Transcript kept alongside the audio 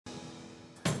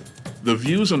The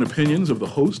views and opinions of the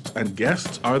host and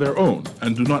guests are their own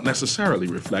and do not necessarily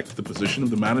reflect the position of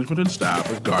the management and staff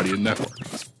of Guardian Network.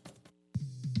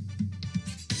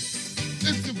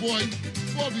 It's your boy,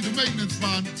 Bobby the maintenance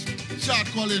man, shot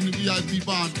calling the VIP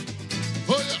band.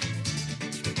 Oh yeah,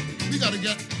 we gotta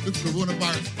get this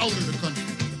coronavirus out of the country.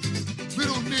 We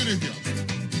don't need it here.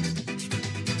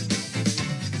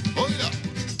 Oh yeah,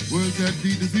 where's that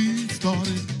the disease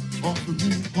started off the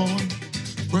Wuhan?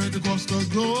 Spread across the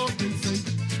globe, they say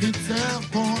it's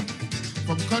airborne.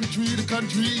 From country to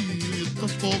country, it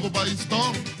was over by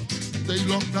storm. They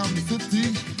locked down the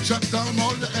city, shut down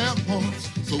all the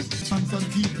airports. So chance and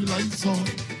keep your lights on.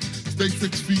 Stay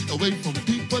 6 feet away from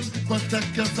people,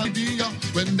 protect your idea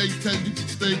when they tell you to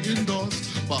stay indoors.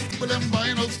 But for them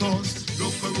vinyl stores,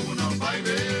 no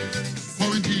coronavirus.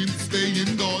 Quarantine, stay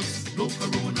indoors, no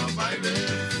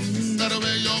coronavirus. Gotta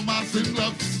wear your mask and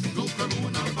gloves, no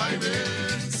coronavirus.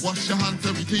 Wash your hands,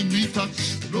 everything we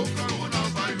touch, no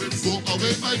coronavirus. Go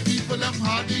away, my people, I'm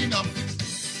hard enough.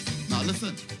 Now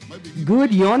listen.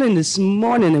 Good morning this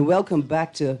morning and welcome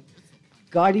back to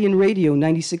Guardian Radio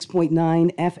 96.9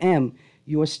 FM,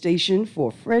 your station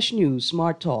for fresh news,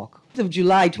 smart talk. Of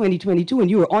July 2022, and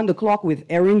you are on the clock with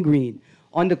Erin, Greene.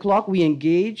 On the clock, we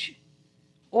engage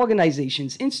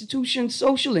organizations, institutions,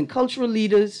 social and cultural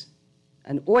leaders,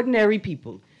 and ordinary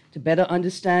people to better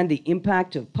understand the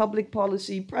impact of public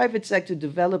policy, private sector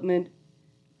development,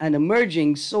 and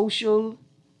emerging social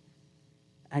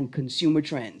and consumer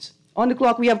trends. On the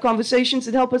clock, we have conversations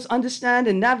that help us understand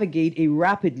and navigate a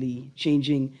rapidly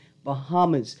changing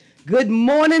Bahamas. Good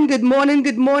morning, good morning,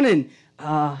 good morning.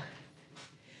 I'm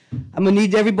going to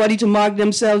need everybody to mark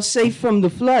themselves safe from the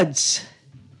floods.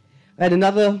 I had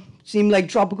another, seemed like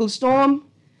tropical storm,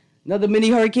 another mini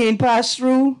hurricane passed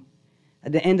through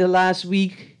at the end of last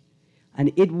week, and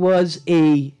it was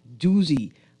a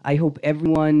doozy. I hope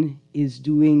everyone is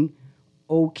doing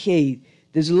okay.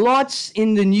 There's lots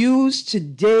in the news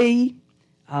today.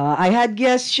 I had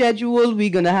guests scheduled. We're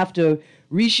going to have to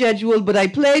reschedule, but I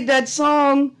played that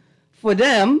song for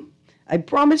them. I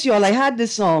promise y'all I had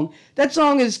this song. That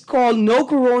song is called No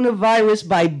Coronavirus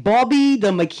by Bobby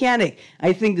the Mechanic.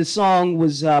 I think the song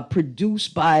was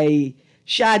produced by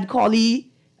Shad Colley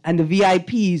and the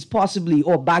VIPs, possibly,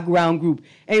 or background group.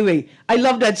 Anyway, I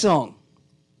love that song.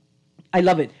 I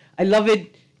love it. I love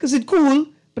it because it's cool,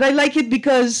 but I like it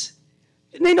because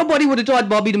ain't nobody would have thought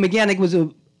Bobby the Mechanic was a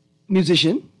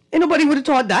musician. Ain't nobody would have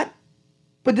thought that.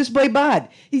 But this boy bad.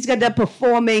 He's got that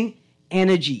performing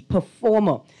energy,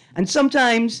 performer. And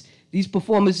sometimes these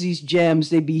performers, these gems,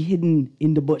 they be hidden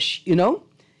in the bush, you know?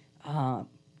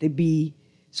 They be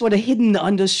sort of hidden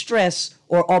under stress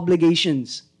or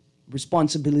obligations,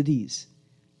 responsibilities.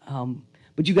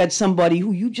 But you got somebody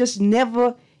who you just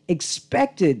never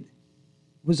expected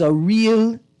was a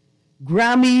real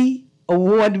Grammy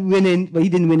award-winning, well, he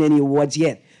didn't win any awards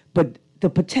yet, but the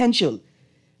potential.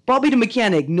 Bobby the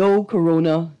Mechanic, No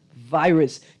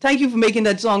Coronavirus. Thank you for making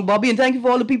that song, Bobby, and thank you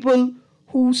for all the people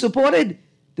who supported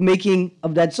the making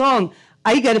of that song.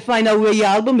 I got to find out where your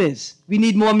album is. We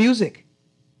need more music.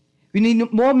 We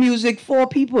need more music for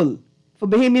people, for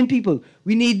Bahamian people.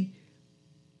 We need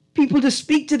people to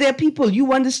speak to their people.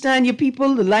 You understand your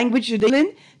people, the language you're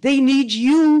in. They need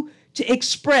you to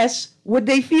express what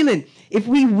they're feeling. If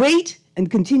we wait and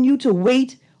continue to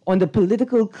wait on the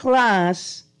political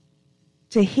class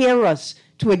to hear us,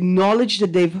 to acknowledge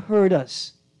that they've heard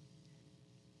us,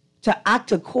 to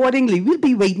act accordingly, we'll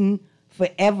be waiting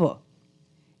forever.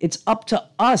 It's up to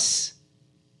us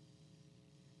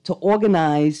to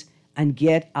organize and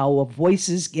get our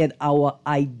voices, get our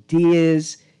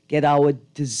ideas, get our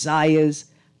desires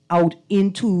out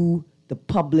into the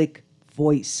public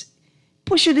voice.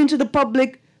 Push it into the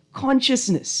public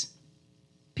consciousness.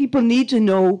 People need to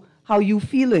know how you're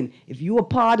feeling. If you're a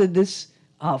part of this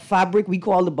fabric we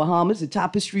call the Bahamas, the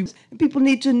tapestry, and people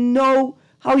need to know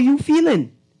how you're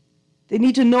feeling. They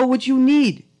need to know what you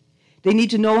need. They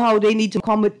need to know how they need to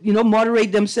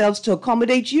moderate themselves to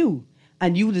accommodate you,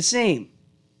 and you the same.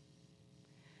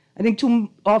 I think too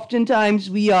oftentimes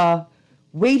we are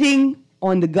waiting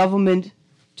on the government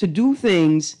to do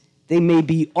things they may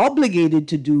be obligated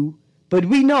to do, but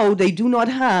we know they do not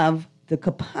have the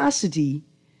capacity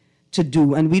to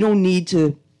do, and we don't need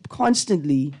to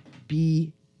constantly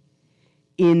be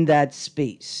in that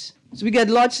space. So we got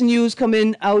lots of news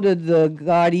coming out of the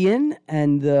Guardian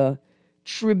and the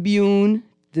Tribune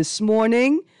this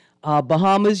morning.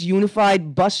 Bahamas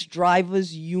Unified Bus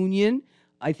Drivers Union,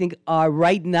 I think, are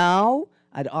right now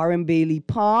at R.M. Bailey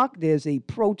Park. There's a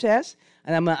protest,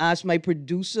 and I'm going to ask my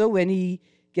producer when he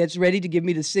gets ready to give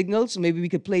me the signal, so maybe we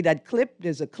could play that clip.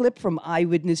 There's a clip from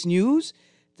Eyewitness News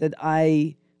that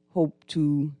I hope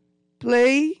to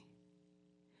play.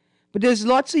 But there's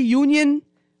lots of union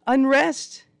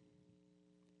unrest.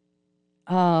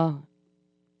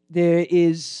 There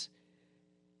is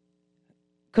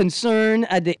concern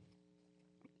that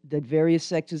various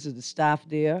sectors of the staff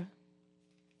there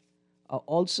are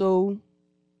also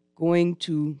going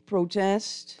to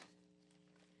protest.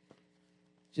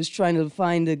 Just trying to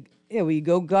find here we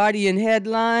go, Guardian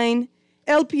headline.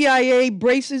 LPIA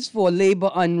braces for labor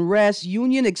unrest.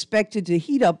 Union expected to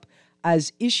heat up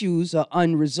as issues are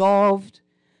unresolved.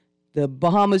 The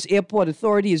Bahamas Airport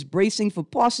Authority is bracing for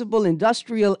possible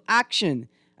industrial action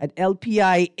at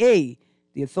LPIA.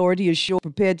 The authority is sure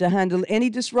prepared to handle any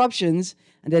disruptions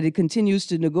and that it continues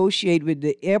to negotiate with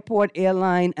the Airport,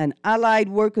 Airline, and Allied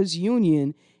Workers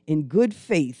Union in good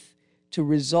faith to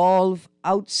resolve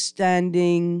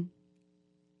outstanding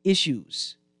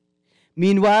issues.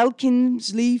 Meanwhile,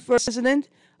 Kinsley, president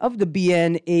of the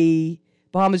BNA,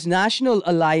 Bahamas National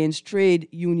Alliance Trade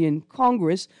Union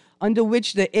Congress, under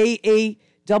which the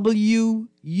AAWU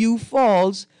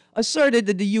falls, asserted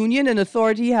that the union and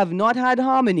authority have not had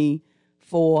harmony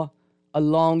for a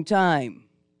long time.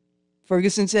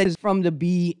 Ferguson said it's from the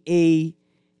BAA.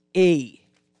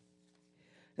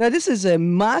 Now, this is a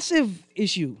massive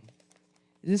issue.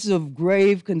 This is of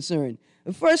grave concern.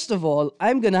 First of all,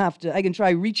 I can try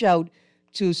reach out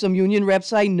to some union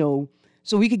reps I know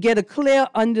so we could get a clear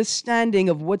understanding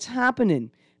of what's happening.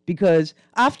 Because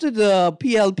after the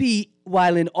PLP,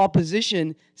 while in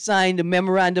opposition, signed a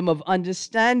memorandum of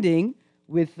understanding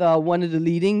with one of the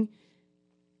leading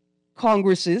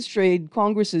congresses, trade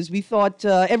congresses, we thought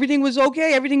everything was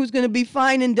okay, everything was going to be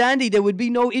fine and dandy. There would be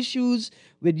no issues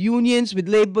with unions, with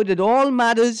labor, that all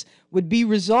matters would be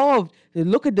resolved.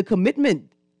 Look at the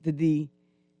commitment that the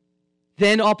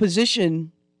then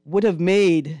opposition would have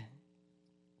made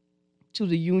to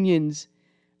the unions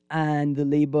and the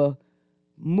labor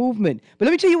movement. But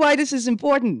let me tell you why this is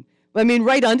important. I mean,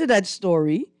 right under that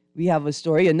story, we have a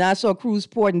story. A Nassau Cruise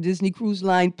Port and Disney Cruise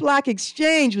Line plaque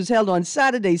exchange was held on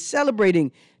Saturday,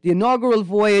 celebrating the inaugural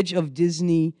voyage of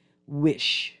Disney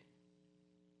Wish.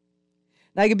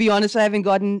 Now, I can be honest, I haven't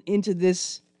gotten into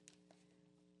this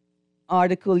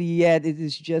article yet. It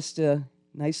is just a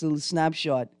nice little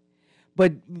snapshot.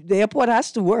 But the airport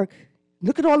has to work.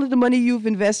 Look at all of the money you've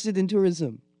invested in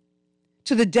tourism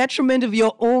to the detriment of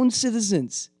your own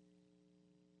citizens.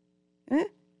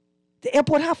 The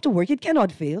airport have to work. It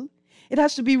cannot fail. It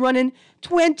has to be running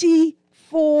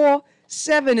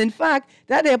 24/7. In fact,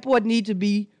 that airport need to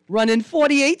be running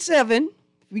 48/7.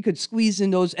 We could squeeze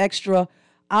in those extra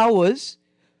hours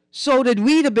so that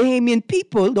we, the Bahamian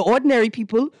people, the ordinary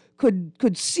people,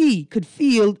 could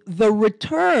feel the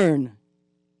return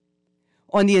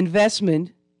on the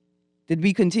investment that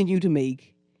we continue to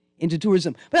make into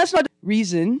tourism. But that's not the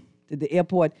reason that the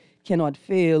airport cannot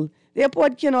fail. The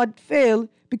airport cannot fail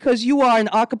because you are an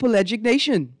archipelagic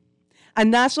nation.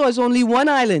 And Nassau is only one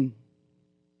island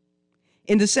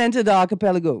in the center of the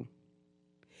archipelago.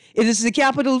 It is the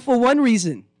capital for one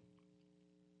reason,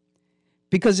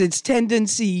 because its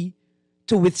tendency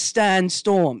to withstand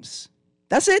storms.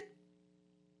 That's it.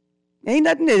 Ain't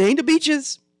nothing. It ain't the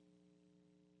beaches.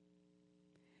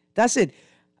 That's it.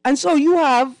 And so you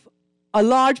have a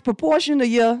large proportion of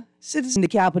your citizens in the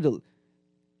capital,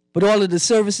 but all of the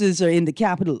services are in the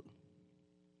capital.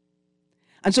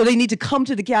 And so they need to come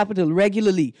to the capital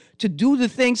regularly to do the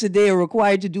things that they are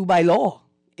required to do by law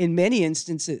in many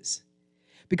instances,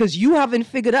 because you haven't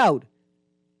figured out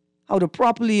how to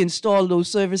properly install those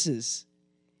services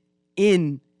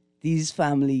in these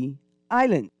family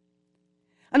islands.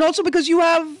 And also because you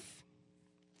have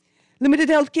limited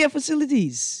health care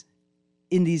facilities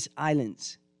in these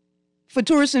islands for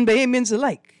tourists and Bahamians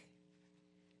alike.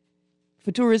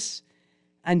 For tourists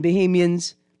and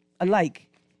Bahamians alike.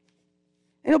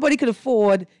 And nobody could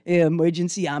afford an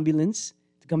emergency ambulance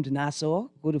to come to Nassau,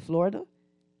 go to Florida.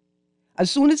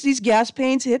 As soon as these gas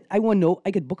pains hit, I want to know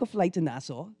I could book a flight to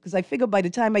Nassau, because I figure by the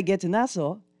time I get to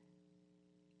Nassau,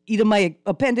 either my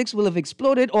appendix will have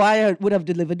exploded or I would have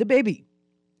delivered the baby.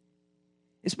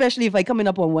 Especially if I coming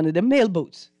up on one of the mail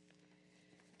boats.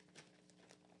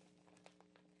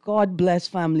 God bless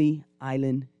family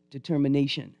island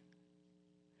determination.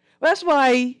 Well, that's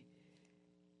why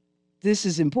this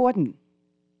is important.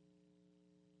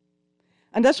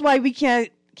 And that's why we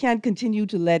can't continue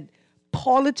to let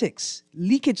politics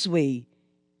leak its way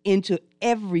into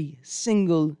every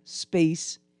single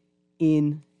space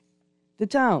in the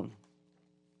town.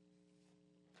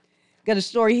 Got a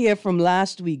story here from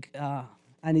last week,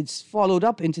 and it's followed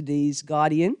up in today's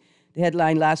Guardian. The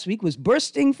headline last week was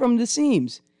 "Bursting from the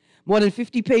Seams." More than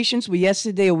 50 patients were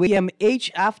yesterday away from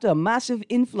PMH after a massive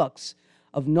influx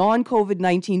of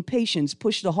non-COVID-19 patients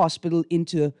pushed the hospital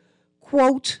into,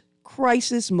 quote,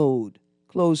 crisis mode,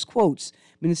 close quotes.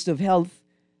 Minister of Health,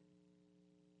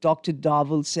 Dr.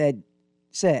 Darville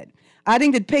said,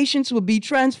 adding that patients will be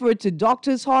transferred to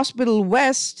Doctors Hospital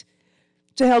West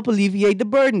to help alleviate the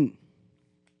burden.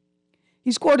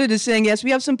 He's quoted as saying, yes,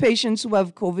 we have some patients who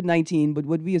have COVID-19, but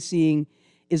what we are seeing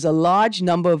is a large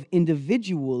number of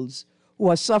individuals who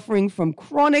are suffering from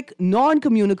chronic,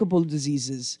 non-communicable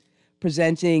diseases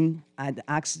presenting at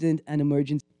accident and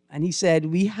emergency. And he said,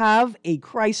 we have a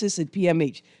crisis at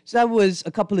PMH. So that was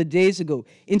a couple of days ago.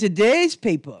 In today's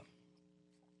paper,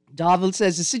 Darville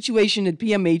says the situation at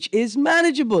PMH is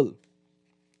manageable.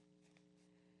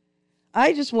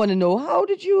 I just want to know, how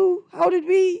did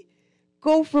we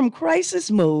go from crisis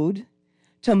mode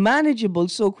to manageable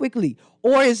so quickly?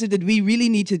 Or is it that we really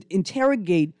need to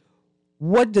interrogate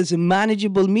what does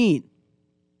manageable mean?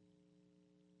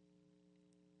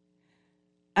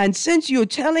 And since you're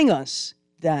telling us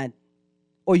that,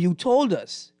 or you told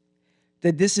us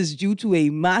that this is due to a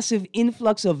massive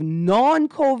influx of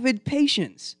non-COVID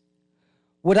patients,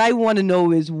 what I want to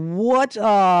know is what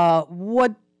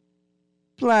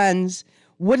plans,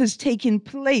 what has taken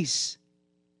place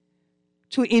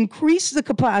to increase the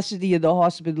capacity of the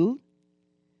hospital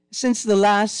since the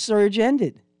last surge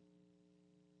ended.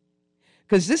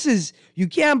 Because this is, you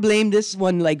can't blame this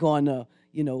one like on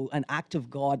an act of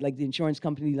God, like the insurance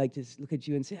company like to look at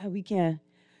you and say, we can't,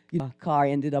 your car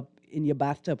ended up in your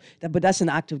bathtub. But that's an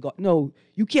act of God. No,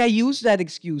 you can't use that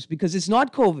excuse because it's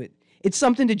not COVID. It's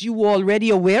something that you were already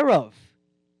aware of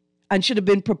and should have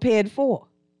been prepared for.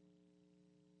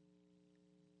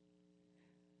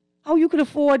 How you could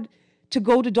afford to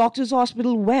go to Doctors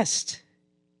Hospital West?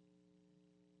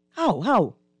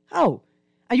 How?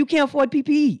 And you can't afford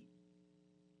PPE.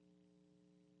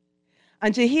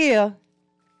 And to hear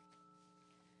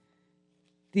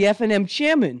the F&M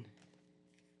chairman,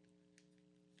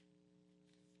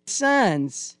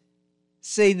 Sands,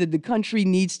 say that the country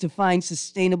needs to find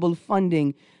sustainable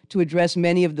funding to address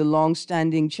many of the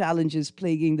long-standing challenges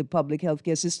plaguing the public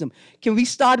healthcare system. Can we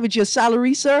start with your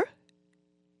salary, sir?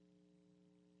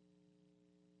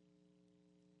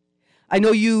 I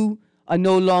know you are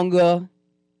no longer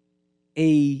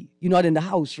you're not in the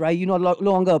House, right? You're no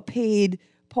longer a paid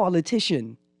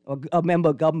politician or a member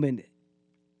of government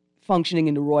functioning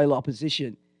in the royal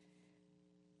opposition.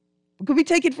 But could we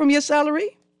take it from your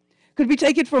salary? Could we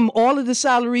take it from all of the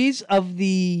salaries of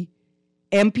the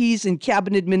MPs and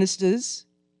cabinet ministers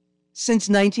since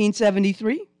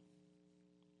 1973?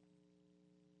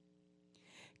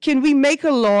 Can we make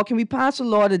a law, can we pass a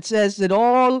law that says that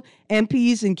all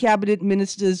MPs and cabinet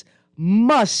ministers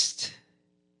must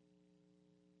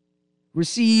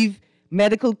receive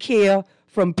medical care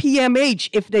from PMH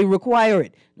if they require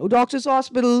it? No doctor's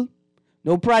hospital,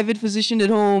 no private physician at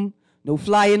home, no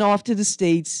flying off to the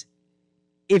States.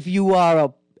 If you are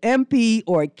a MP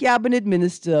or a cabinet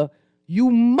minister,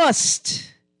 you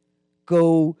must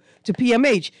go to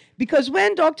PMH. Because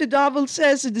when Dr. Darville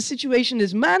says that the situation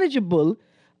is manageable,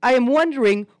 I am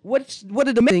wondering what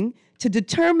are the things to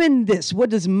determine this? What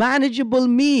does manageable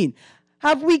mean?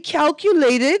 Have we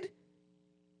calculated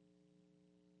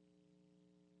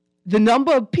the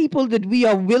number of people that we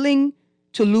are willing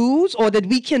to lose or that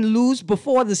we can lose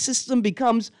before the system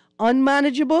becomes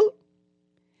unmanageable?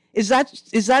 Is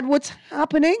that what's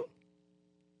happening?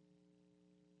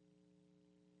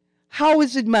 How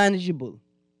is it manageable?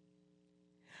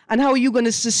 And how are you going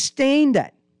to sustain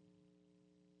that?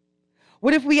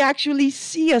 What if we actually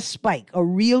see a spike, a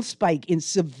real spike in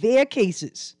severe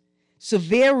cases,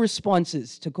 severe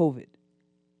responses to COVID?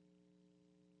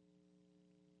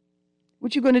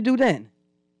 What you going to do then?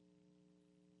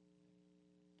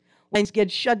 Lines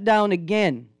get shut down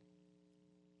again.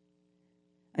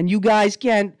 And you guys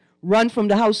can't run from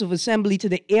the House of Assembly to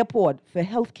the airport for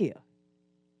health care.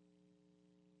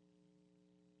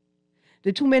 There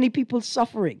are too many people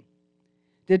suffering.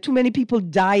 There are too many people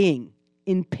dying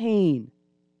in pain,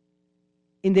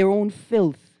 in their own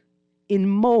filth, in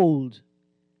mold,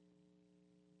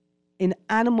 in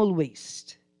animal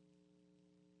waste,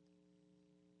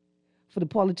 for the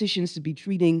politicians to be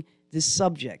treating this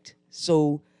subject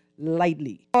so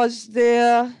lightly. Pause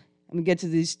there. Let me get to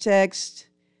this text.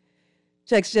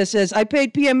 Text just says, I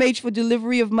paid PMH for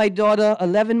delivery of my daughter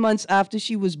 11 months after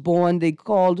she was born. They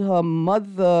called her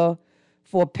mother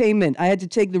for payment. I had to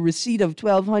take the receipt of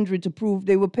 $1,200 to prove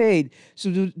they were paid.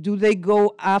 So do they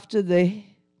go after the...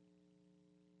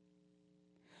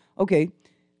 Okay,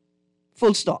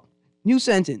 full stop. New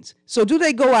sentence. So do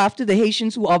they go after the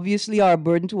Haitians who obviously are a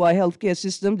burden to our healthcare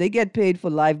system? They get paid for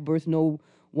live birth. No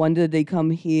wonder they come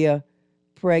here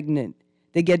pregnant.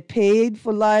 They get paid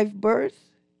for live birth?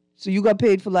 So you got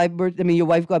paid for live birth? I mean, your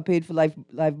wife got paid for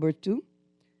live birth too?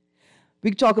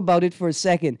 We can talk about it for a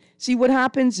second. See, what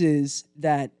happens is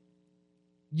that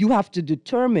you have to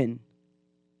determine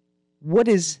what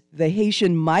is the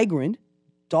Haitian migrant,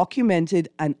 documented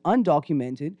and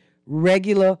undocumented,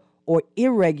 regular or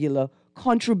irregular,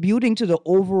 contributing to the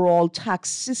overall tax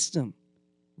system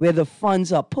where the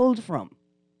funds are pulled from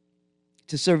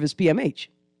to service PMH.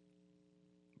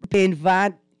 You're paying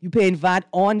VAT, you're paying VAT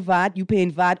on VAT, you're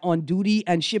paying VAT on duty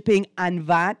and shipping and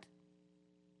VAT.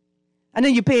 And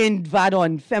then you're paying VAT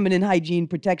on feminine hygiene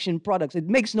protection products. It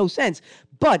makes no sense.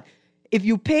 But if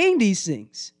you're paying these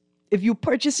things, if you're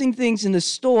purchasing things in the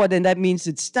store, then that means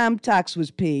that stamp tax was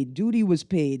paid, duty was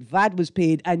paid, VAT was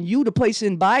paid, and you, the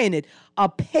person buying it, are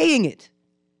paying it.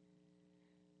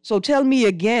 So tell me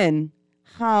again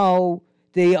how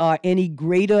they are any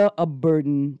greater a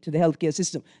burden to the healthcare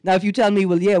system. Now, if you tell me,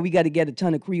 well, yeah, we got to get a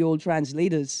ton of Creole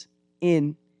translators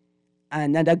in,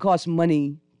 and that costs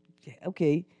money,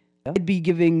 okay. I'd be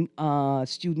giving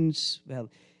students, well,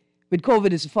 with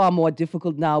COVID, it's far more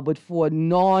difficult now, but for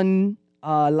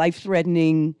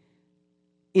non-life-threatening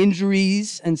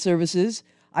injuries and services,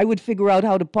 I would figure out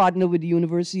how to partner with the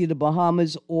University of the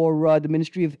Bahamas or the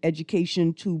Ministry of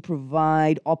Education to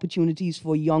provide opportunities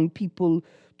for young people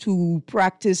to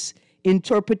practice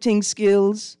interpreting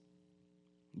skills,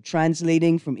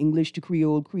 translating from English to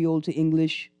Creole, Creole to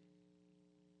English.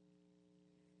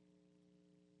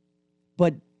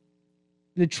 But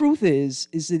the truth is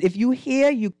that if you hear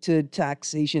you to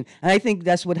taxation, and I think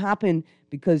that's what happened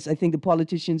because I think the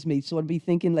politicians may sort of be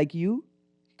thinking like you,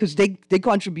 because they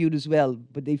contribute as well,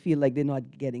 but they feel like they're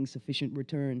not getting sufficient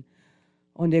return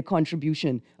on their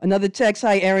contribution. Another text,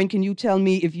 hi, Erin, can you tell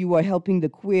me if you are helping the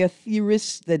queer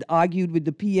theorists that argued with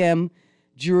the PM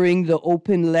during the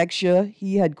open lecture?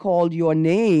 He had called your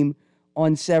name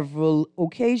on several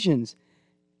occasions.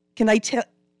 Can I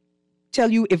tell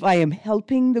you if I am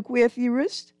helping the queer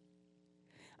theorist?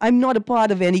 I'm not a part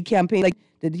of any campaign like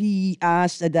that he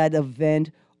asked at that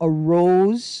event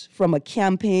arose from a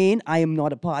campaign. I am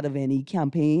not a part of any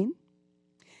campaign.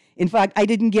 In fact, I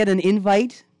didn't get an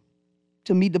invite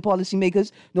to meet the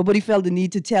policymakers. Nobody felt the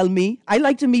need to tell me. I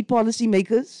like to meet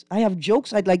policymakers. I have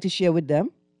jokes I'd like to share with them.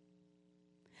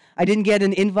 I didn't get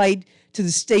an invite to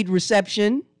the state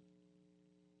reception.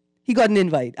 He got an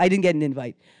invite. I didn't get an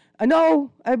invite. No,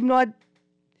 I'm not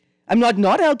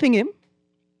helping him.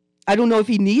 I don't know if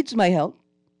he needs my help.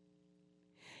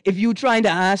 If you're trying to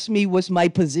ask me what's my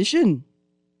position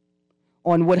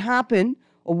on what happened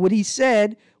or what he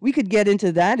said, we could get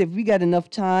into that. If we got enough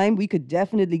time, we could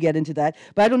definitely get into that.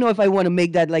 But I don't know if I want to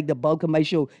make that like the bulk of my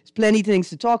show. There's plenty of things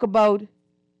to talk about.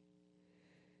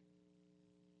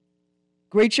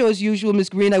 Great show as usual, Miss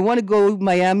Greene. I want to go to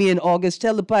Miami in August.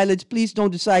 Tell the pilots, please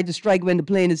don't decide to strike when the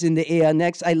plane is in the air.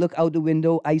 Next, I look out the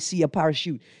window, I see a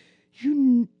parachute.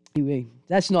 Anyway,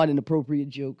 that's not an appropriate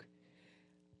joke.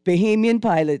 Bahamian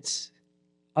pilots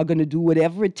are going to do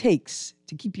whatever it takes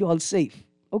to keep you all safe.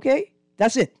 Okay?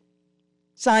 That's it.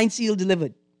 Signed, sealed,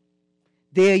 delivered.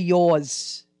 They're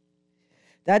yours.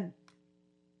 That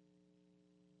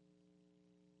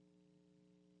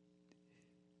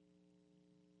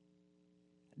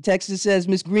Texas says,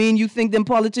 Miss Greene, you think them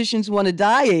politicians want to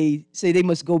die? Say they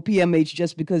must go PMH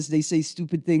just because they say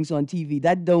stupid things on TV.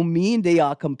 That don't mean they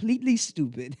are completely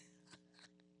stupid.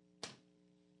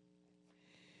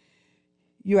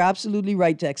 You're absolutely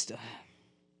right, Texter.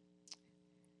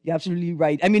 You're absolutely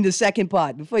right. I mean, the second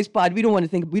part, the first part, we don't want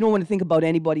to think about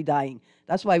anybody dying.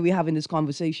 That's why we're having this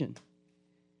conversation.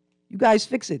 You guys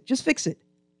fix it. Just fix it.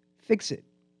 Fix it.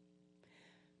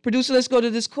 Producer, let's go to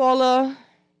this caller.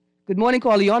 Good morning,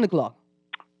 caller. You're on the clock.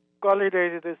 Golly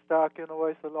daisy, this dark in the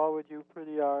voice along with you,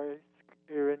 pretty eyes,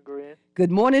 Erin, Greene. Good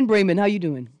morning, Brayman. How you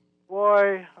doing?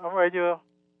 Boy, I'm right here.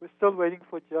 We're still waiting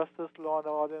for justice, law and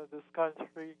order in this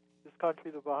country,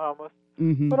 the Bahamas.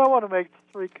 Mm-hmm. But I want to make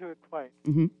three quick points.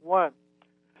 Mm-hmm. One,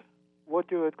 what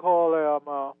you would call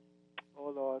oh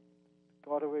Lord,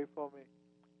 got away from me.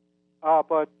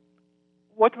 But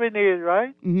what we need,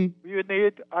 right? Mm-hmm. We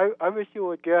need. I wish you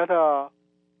would get the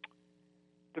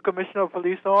commissioner of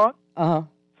police on,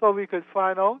 so we could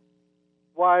find out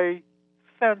why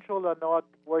Central are not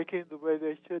working the way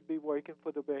they should be working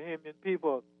for the Bahamian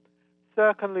people.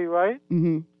 Secondly, right?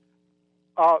 Mm-hmm.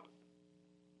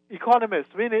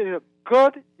 Economists. We need a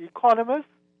good economist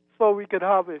so we could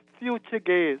have a future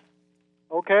gaze.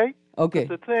 Okay? Okay.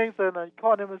 The things that an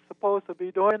economist is supposed to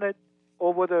be doing it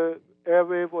over the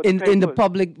airwave or in the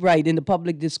public, right, in the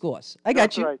public discourse. I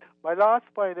got you. Right. My last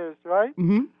point is, right,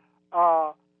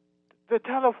 the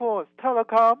telephones,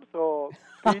 telecoms or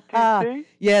BTC,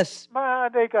 yes.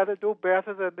 Man, they got to do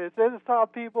better than this. They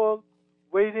stop people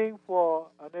waiting for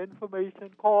an information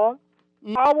call.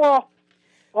 Hour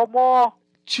or more.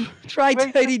 Try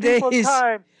 30 days.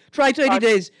 Time. Try 30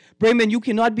 days. Brayman, you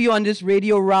cannot be on this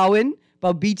radio rowing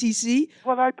about BTC.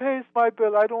 Well, I pay my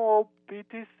bill. I don't owe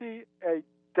BTC a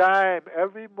dime.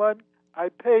 Every month I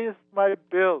pay my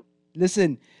bill.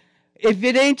 Listen, if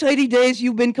it ain't 30 days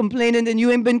you've been complaining, then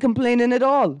you ain't been complaining at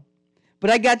all. But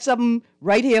I got something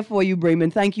right here for you,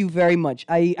 Brayman. Thank you very much.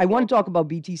 I want to talk about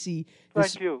BTC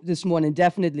this morning,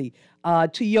 definitely.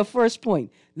 To your first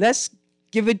point, let's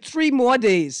give it 3 more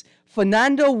days.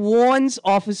 Fernando warns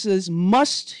officers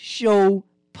must show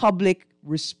public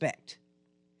respect.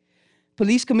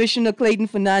 Police Commissioner Clayton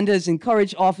Fernandez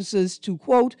encouraged officers to,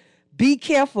 quote, be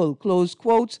careful, close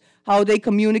quotes, how they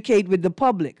communicate with the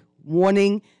public,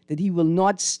 warning that he will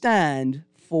not stand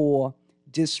for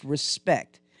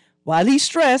disrespect. While he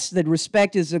stressed that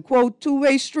respect is a, quote,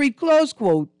 two-way street, close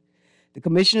quote, the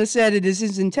commissioner said it is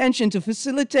his intention to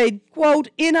facilitate, quote,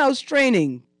 in-house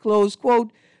training, close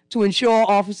quote, to ensure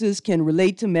officers can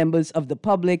relate to members of the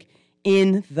public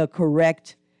in the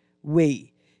correct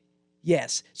way.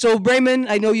 Yes. So, Brayman,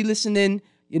 I know you listening.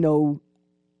 You know,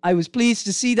 I was pleased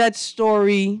to see that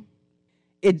story.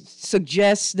 It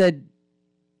suggests that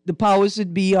the powers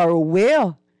that be are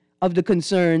aware of the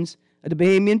concerns of the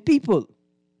Bahamian people.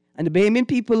 And the Bahamian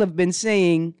people have been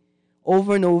saying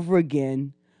over and over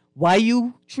again, why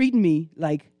you treat me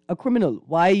like a criminal?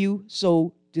 Why are you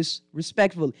so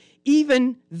disrespectful?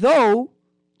 Even though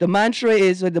the mantra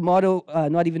is, or the motto,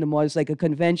 not even the motto, it's like a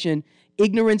convention,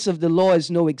 ignorance of the law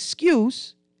is no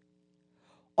excuse,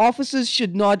 officers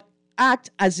should not act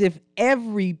as if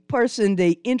every person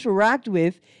they interact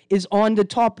with is on the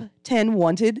top 10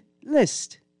 wanted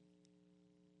list.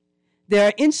 There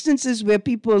are instances where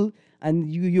people,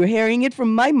 and you're hearing it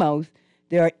from my mouth,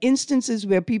 there are instances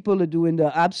where people are doing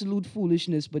the absolute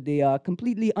foolishness, but they are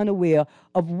completely unaware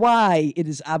of why it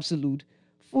is absolute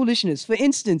foolishness. For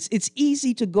instance, it's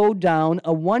easy to go down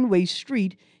a one-way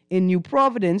street in New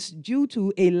Providence due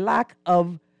to a lack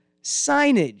of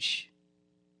signage.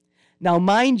 Now,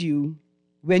 mind you,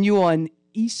 when you're on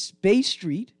East Bay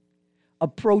Street,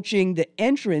 approaching the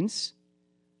entrance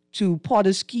to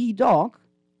Potter's Key Dock,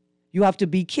 you have to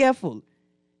be careful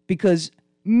because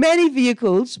many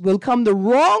vehicles will come the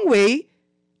wrong way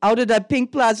out of that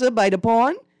pink plaza by the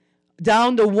pond,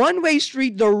 down the one-way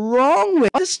street the wrong way,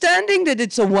 understanding that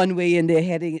it's a one-way and they're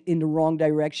heading in the wrong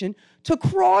direction, to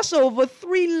cross over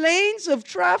 3 lanes of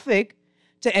traffic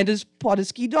to enter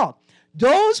Potter's Key Dock.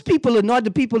 Those people are not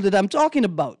the people that I'm talking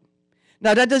about.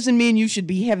 Now, that doesn't mean you should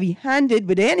be heavy-handed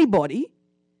with anybody,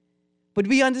 but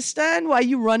we understand why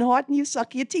you run hot and you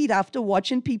suck your teeth after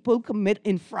watching people commit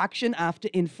infraction after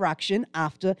infraction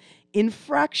after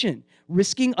infraction,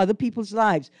 risking other people's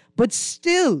lives. But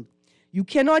still, you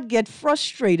cannot get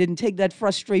frustrated and take that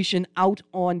frustration out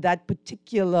on that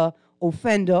particular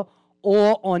offender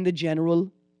or on the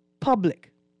general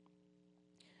public.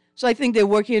 So I think they're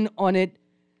working on it.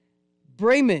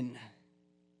 Brayman,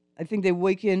 I think they're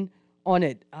working on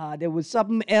it. There was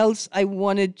something else I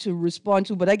wanted to respond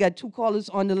to, but I got 2 callers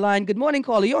on the line. Good morning,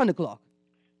 caller. You're on the clock.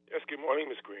 Yes, good morning,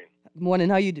 Ms. Greene. Good morning.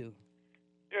 How you do?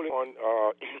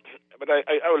 But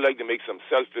I would like to make some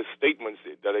selfish statements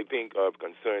that I think are of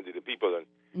concern to the people.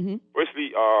 And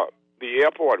firstly, the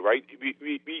airport, right? We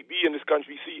in this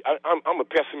country, see, I'm a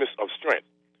pessimist of strength.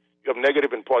 You have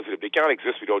negative and positive. They can't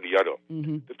exist without the other.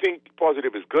 The thing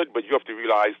positive is good, but you have to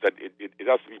realize that it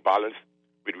has to be balanced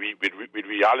with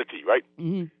reality, right?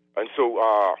 And so,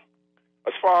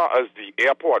 as far as the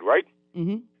airport, right?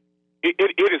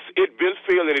 It will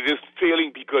fail, and it is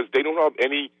failing because they don't have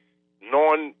any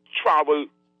non-travel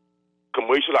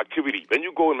commercial activity. When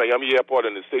you go in Miami Airport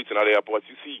and the States and other airports,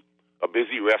 you see a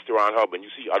busy restaurant hub, and you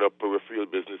see other peripheral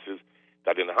businesses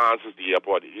that enhances the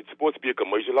airport. It's supposed to be a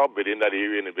commercial hub within that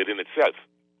area and within itself.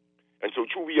 And so,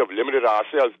 true, we have limited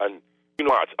ourselves, and you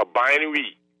know, it's a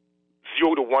binary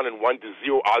 0 to 1 and 1 to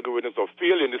 0 algorithms are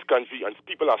failing in this country, and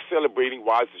people are celebrating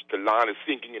while the line is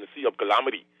sinking in a sea of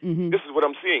calamity. This is what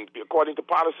I'm saying. According to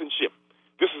partisanship,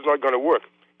 this is not going to work.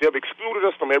 They have excluded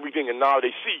us from everything, and now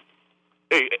they see,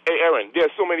 hey, Erin, there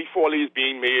are so many follies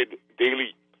being made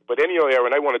daily. But anyhow,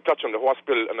 Erin, I want to touch on the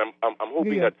hospital, and I'm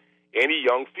hoping that any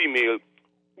young female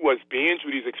who has been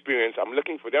through this experience, I'm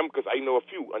looking for them because I know a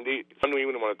few, and they don't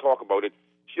even want to talk about it.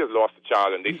 She has lost a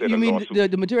child, and they said you mean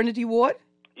the maternity ward?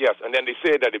 Yes, and then they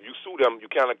said that if you sue them, you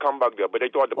cannot come back there. But they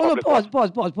thought the public...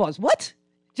 Pause. What?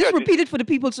 Just repeat it for the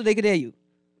people so they could hear you.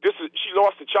 She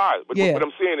lost a child, but yeah. what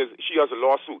I'm saying is she has a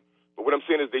lawsuit. But what I'm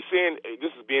saying is they're saying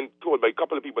this is being told by a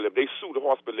couple of people. If they sue the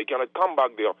hospital, they cannot come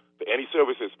back there for any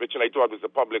services, which I thought was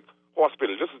a public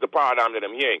hospital. This is the paradigm that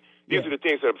I'm hearing. These are the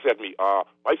things that upset me.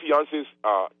 My fiance's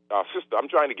sister,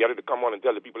 I'm trying to get her to come on and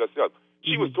tell the people herself.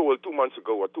 She was told 2 months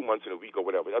ago or 2 months in a week or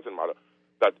whatever, it doesn't matter,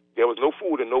 that there was no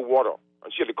food and no water,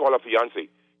 and she had to call her fiance.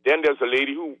 Then there's a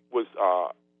lady who was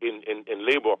in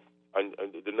labor, and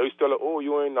the nurse tell her, oh,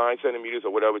 you're in 9 centimeters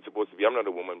or whatever it's supposed to be. I'm not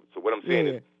a woman. So what I'm saying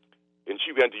is, and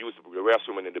she went to use the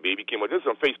restroom, and then the baby came out. This is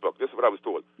on Facebook. This is what I was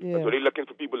told. So they're looking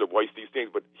for people to voice these things.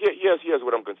 But here's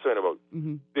what I'm concerned about.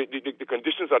 The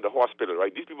conditions at the hospital, right?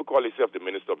 These people call themselves the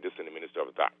minister of this and the minister of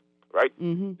that, right?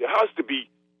 There has to be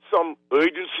some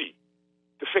urgency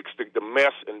to fix the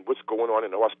mess and what's going on in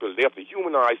the hospital. They have to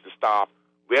humanize the staff,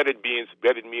 where it means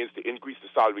to increase the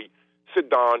salary, sit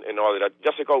down and all of that.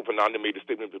 Jessica Fernanda made a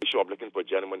statement to the shop looking for a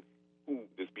gentleman who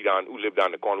lived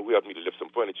down the corner, who helped me to lift some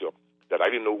furniture. That I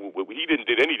didn't know he didn't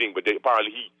did anything, but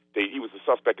apparently he was a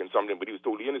suspect in something, but he was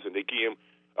totally innocent. They came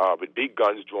with big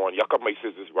guns drawn, yuck up my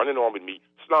scissors, running on with me,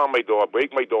 slam my door,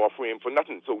 break my door frame for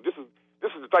nothing. So this is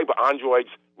the type of androids,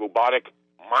 robotic,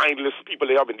 mindless people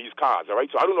they have in these cars. All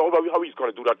right, so I don't know how he's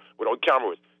going to do that without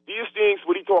cameras. These things,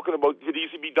 what he's talking about, it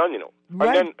easily be done, you know.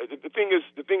 Right. And then the thing is,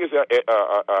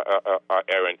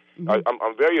 Erin,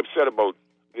 I'm very upset about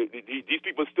these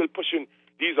people still pushing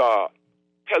these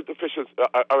health officials,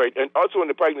 all right, and also in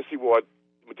the pregnancy ward,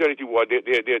 maternity ward,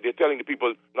 they're telling the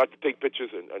people not to take pictures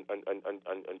and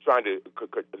trying to,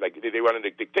 like, they run a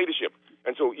dictatorship.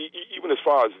 And so even as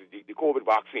far as the COVID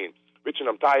vaccine, which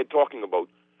I'm tired talking about,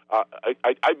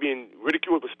 I've been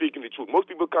ridiculed for speaking the truth. Most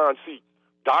people can't see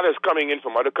data is coming in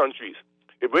from other countries.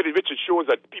 Which shows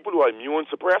that people who are immune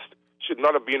suppressed should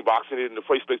not have been vaccinated in the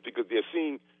first place because they're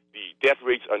seeing the death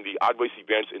rates and the adverse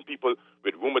events in people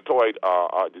with rheumatoid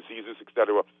diseases,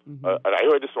 etc. And I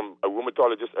heard this from a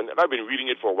rheumatologist, and I've been reading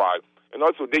it for a while. And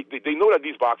also, they know that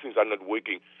these vaccines are not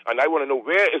working. And I want to know,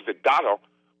 where is the data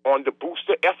on the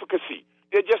booster efficacy?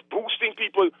 They're just boosting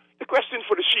people. The question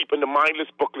for the sheep and the mindless,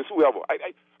 bookless, whoever,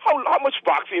 how much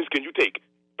vaccines can you take?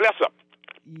 Bless up.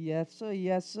 Yes, sir.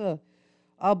 Yes, sir.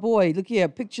 Oh, boy, look here.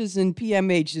 Pictures in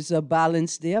PMH is a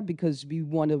balance there because we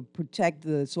want to protect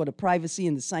the sort of privacy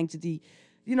and the sanctity,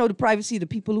 the privacy of the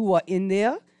people who are in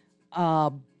there.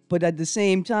 But at the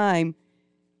same time,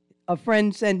 a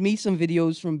friend sent me some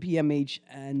videos from PMH,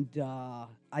 and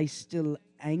I still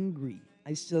angry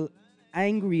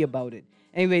about it.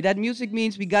 Anyway, that music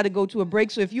means we got to go to a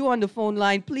break. So if you're on the phone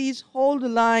line, please hold the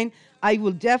line. I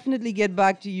will definitely get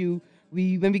back to you.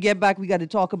 When we get back, we got to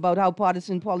talk about how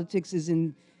partisan politics is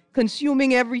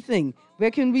consuming everything.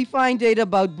 Where can we find data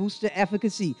about booster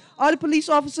efficacy? Are the police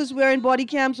officers wearing body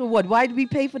cams or what? Why do we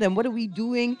pay for them? What are we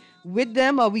doing with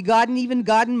them? Are we garden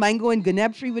mango and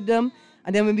ganeptri with them?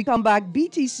 And then when we come back,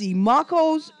 BTC,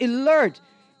 Marcos alert.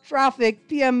 Traffic,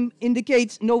 PM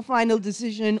indicates no final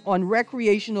decision on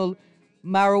recreational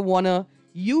marijuana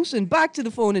use. And back to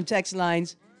the phone and text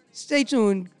lines. Stay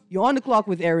tuned. You're on the clock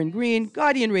with Erin Greene,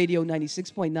 Guardian Radio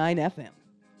 96.9 FM.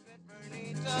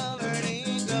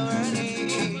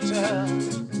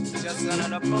 Just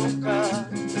another polka,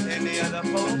 any other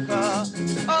polka.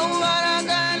 Oh, what a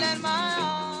girl in my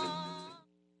arms.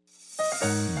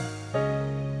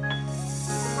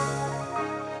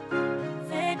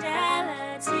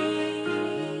 Fidelity,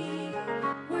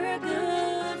 we're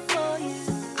good for you.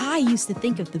 I used to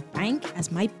think of the bank as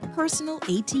my personal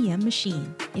ATM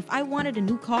machine. If I wanted a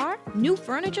new car, new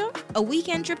furniture, a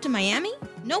weekend trip to Miami,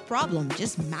 no problem.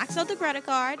 Just max out the credit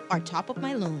card or top up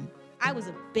my loan. I was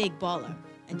a big baller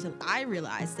until I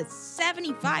realized that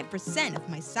 75% of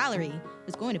my salary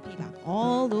was going to pay back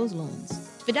all those loans.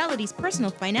 Fidelity's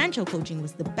personal financial coaching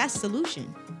was the best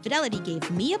solution. Fidelity gave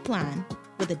me a plan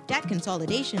with a debt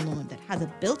consolidation loan that has a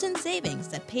built-in savings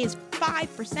that pays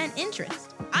 5%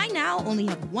 interest. I now only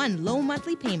have one low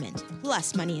monthly payment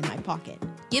plus money in my pocket.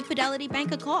 Give Fidelity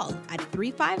Bank a call at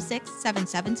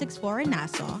 356-7764 in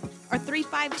Nassau or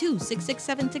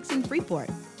 352-6676 in Freeport.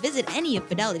 Visit any of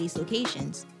Fidelity's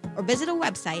locations or visit a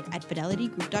website at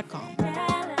fidelitygroup.com.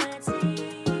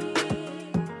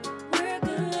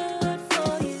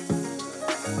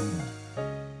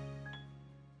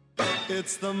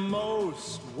 It's the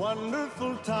most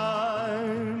wonderful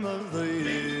time of the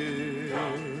year.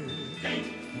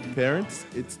 Parents,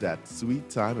 it's that sweet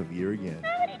time of year again.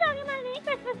 What are you talking about me,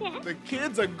 Christmas yet? The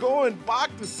kids are going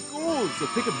back to school, so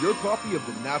pick up your copy of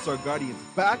the Nassau Guardian's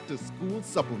Back to School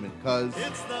Supplement, cause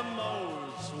it's the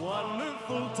most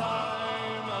wonderful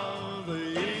time of the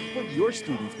year. Put your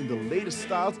students in the latest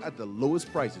styles at the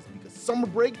lowest prices because summer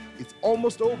break is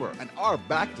almost over and our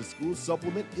back to school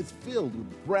supplement is filled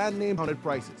with brand name counted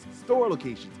prices, store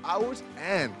locations, hours,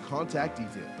 and contact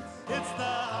details. It's the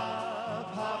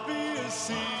happiest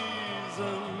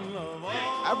season of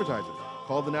all. Advertisers,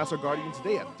 call the Nassau Guardian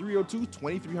today at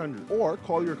 302-2300 or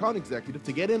call your account executive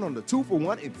to get in on the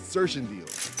 2-for-1 insertion deal.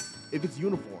 If it's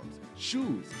uniforms,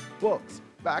 shoes, books,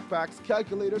 backpacks,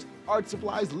 calculators, art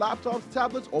supplies, laptops,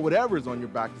 tablets, or whatever is on your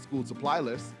back-to-school supply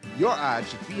list, your ad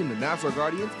should be in the Nassau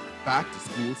Guardian's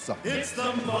back-to-school supplement. It's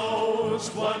the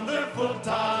most wonderful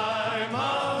time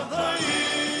of the year.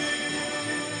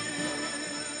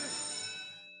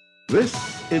 This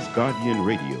is Guardian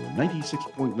Radio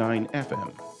 96.9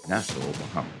 FM, Nassau,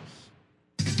 Bahamas.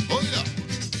 Oh yeah,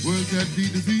 World Cat D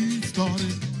disease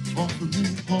started off in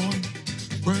Wuhan.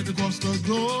 Spread across the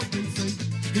globe, they say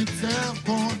it's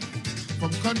airborne.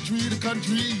 From country to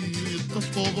country, it took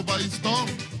over by storm.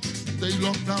 They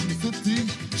locked down the city,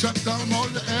 shut down all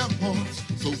the airports.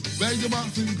 So wear your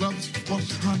masks and gloves, wash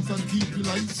your hands and keep your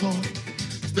lights on.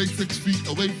 Stay 6 feet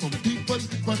away from people,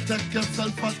 protect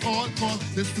yourself at all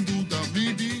costs. Listen to the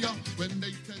media when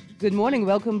they tell you. Good morning.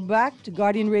 Welcome back to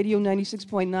Guardian Radio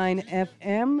 96.9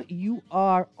 FM. You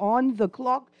are on the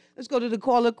clock. Let's go to the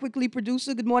caller quickly.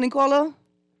 Producer, good morning, caller.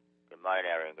 Good morning,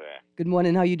 Erin. Good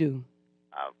morning. How you do?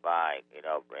 I'm fine. You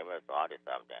know, bring us on to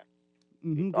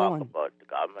something. Go on. The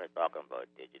government is talking about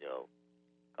digital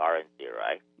currency,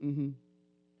 right? Mm-hmm.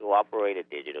 To operate a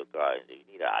digital currency,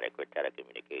 you need adequate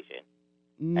telecommunication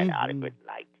and adequate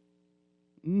light.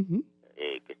 Mm-hmm.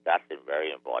 Because that's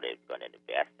very important if you're going to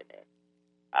invest in it.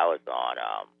 I was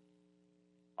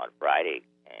on Friday,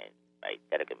 and my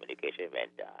telecommunication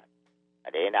went down.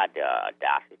 And they had the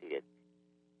audacity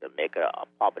to make a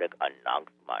public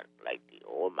announcement like the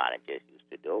old managers used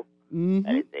to do. Mm-hmm.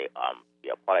 And they say, we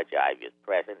apologize, we're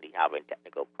presently having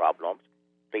technical problems.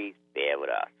 Please bear with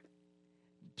us.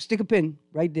 Stick a pin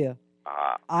right there.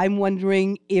 I'm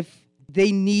wondering if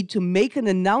they need to make an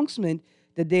announcement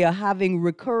that they are having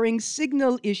recurring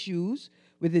signal issues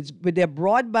with their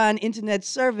broadband internet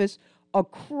service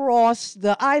across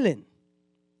the island.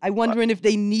 I'm wondering if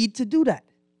they need to do that.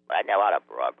 I never had a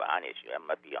broadband issue. I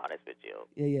must be honest with you.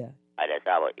 Yeah. I just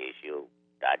have an issue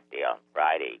that day on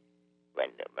Friday when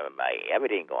my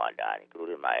everything going down,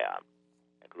 including my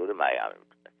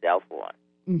cell phone.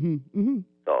 Mm-hmm.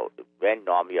 So when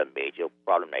normally a major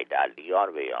problem like that,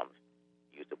 Leon Williams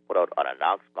used to put out an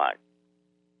announcement,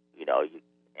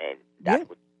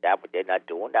 they're not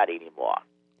doing that anymore.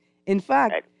 In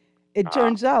fact, it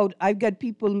turns out I've got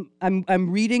people. I'm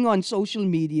reading on social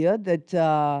media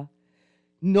that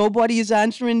nobody is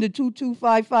answering the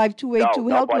 2255282 helpline.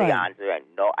 Nobody answering.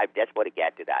 No, I just want to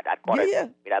get to that. I call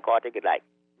it like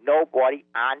nobody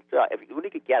answer. If you only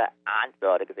could get an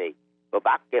answer, they could say, go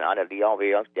back in on the Leon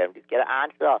Williams, just get an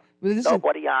answer. Well, listen,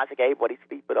 nobody answers. Everybody's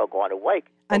sleeping or going to wake.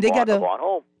 And going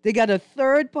home. They got a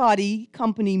third-party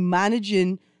company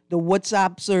managing the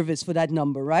WhatsApp service for that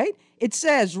number, right? It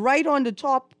says right on the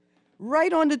top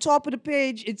of the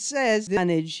page, it says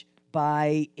managed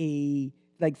by a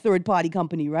third-party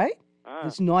company, right?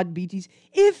 It's not BT's.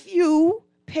 If you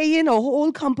pay in a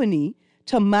whole company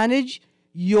to manage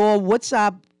your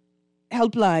WhatsApp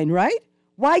helpline, right?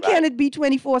 Why can't it be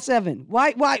 24/7?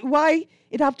 Why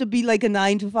it have to be like a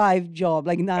 9 to 5 job,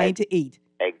 like 9 to 8?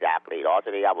 Exactly.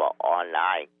 Also, they have an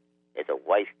online. It's a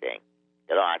voice thing.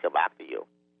 They don't answer back to you.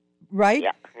 Right?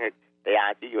 Yeah. They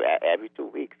answer you every 2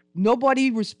 weeks.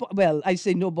 Nobody well, I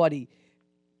say nobody.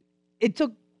 It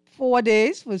took 4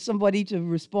 days for somebody to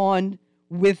respond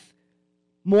with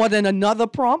more than another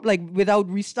prompt, like without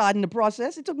restarting the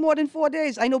process. It took more than 4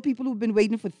 days. I know people who've been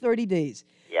waiting for 30 days.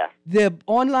 Yeah. The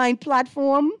online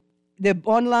platform, the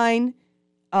online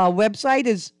website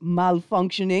is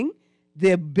malfunctioning.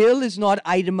 Their bill is not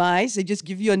itemized. They just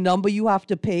give you a number you have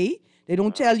to pay. They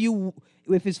don't tell you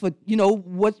if it's for,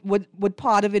 what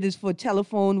part of it is for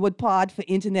telephone, what part for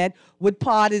internet, what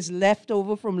part is left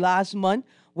over from last month,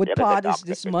 what part is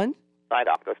this month. It's like a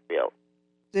doctor's bill.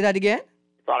 Say that again?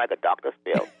 It's not like a doctor's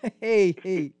bill.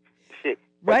 Hey.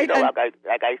 Right?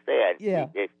 Like I said, yeah.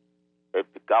 If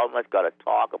the government's got to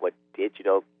talk about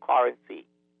digital currency,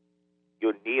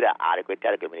 you need an adequate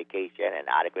telecommunication and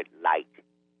adequate light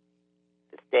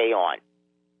to stay on.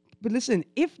 But listen,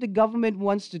 if the government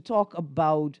wants to talk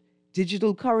about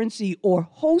digital currency or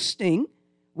hosting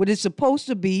what is supposed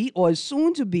to be or is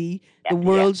soon to be the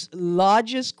world's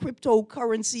largest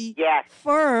cryptocurrency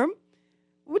firm,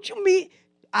 what you mean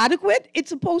adequate? It's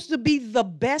supposed to be the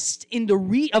best in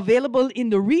the available in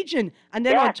the region. And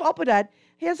then on top of that,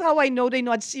 here's how I know they're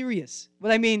not serious.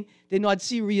 Well, I mean, they're not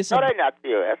serious. No, they're not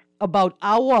serious. About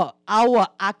our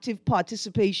active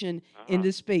participation in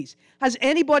this space. Has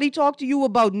anybody talked to you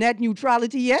about net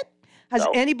neutrality yet? Has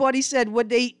anybody said what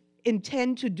they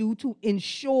intend to do to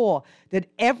ensure that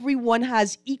everyone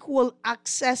has equal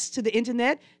access to the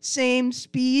internet, same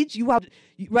speeds? You have,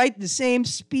 right, the same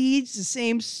speeds, the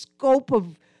same scope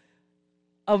of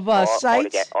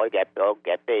sites? Or get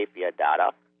paid for your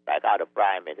data, like how the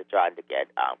Prime Minister trying to get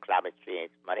climate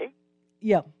change money.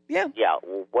 Yeah. Yeah,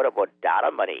 what about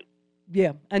data money?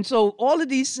 Yeah, and so all of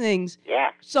these things,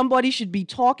 somebody should be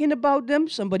talking about them.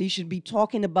 Somebody should be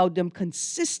talking about them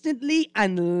consistently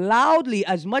and loudly,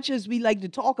 as much as we like to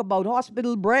talk about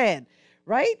hospital bread,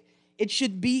 right? It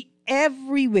should be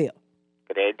everywhere.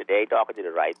 Today talking to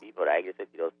the right people. I just said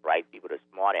to those right people this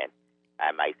morning,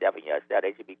 and myself and yourself,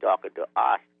 they should be talking to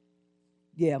us.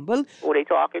 Yeah, well... Who are they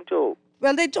talking to?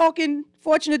 Well, they're talking...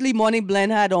 Fortunately, Morning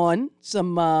Blend had on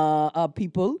some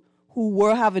people who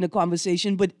were having a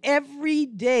conversation, but every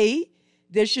day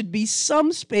there should be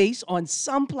some space on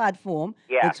some platform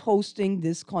that's hosting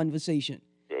this conversation.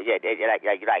 Yeah,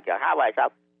 like how I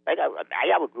have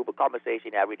a group of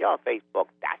conversation every day on Facebook.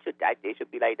 They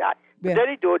should be like that. But then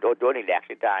they do it during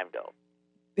election time, though.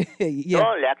 During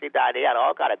election time, they had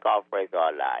all kind of conference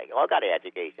online, all kind of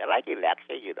education. Like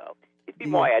election, you know. Just be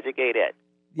more educated.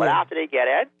 But after they get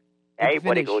in,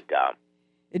 everybody go dumb.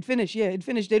 It finished.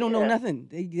 They don't know nothing.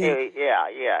 All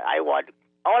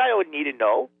I would need to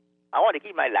know, I want to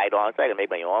keep my light on so I can make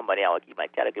my own money. I want to keep my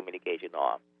telecommunication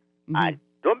on. And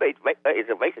it's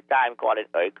a waste of time calling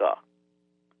ERCA.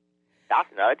 That's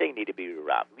another thing need to be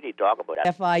wrapped. We need to talk about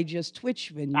that. FI just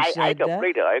twitched when you said that. I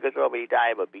complained to ERCA so many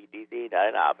times, but BTC,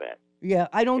 nothing happened. Yeah,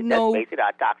 I don't know. That's wasting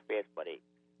our taxpayers' money.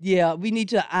 Yeah, we need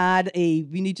to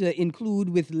include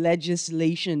with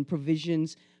legislation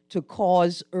provisions to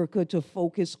cause ERCA to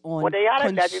focus on... Well, they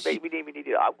had legislation. We need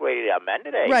to upgrade it, amend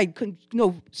it. Right.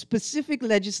 Specific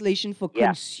legislation for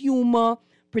consumer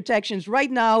protections.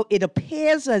 Right now, it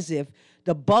appears as if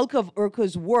the bulk of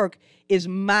ERCA's work is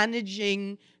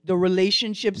managing the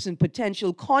relationships and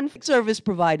potential conflict service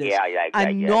providers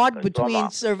and not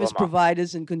between service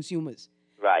providers and consumers.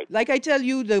 Right. Like I tell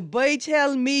you, the boy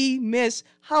tell me, miss,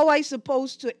 how I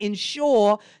supposed to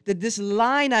ensure that this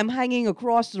line I'm hanging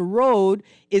across the road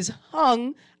is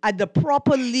hung at the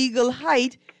proper legal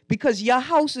height because your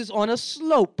house is on a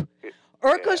slope.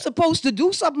 ERCA's supposed to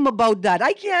do something about that.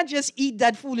 I can't just eat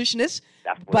that foolishness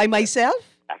by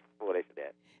myself. That's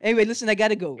foolishness. Anyway, listen, I got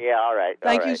to go. Yeah, all right.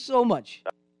 Thank you so much.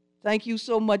 Thank you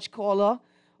so much, caller.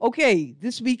 Okay,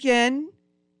 this weekend...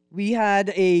 we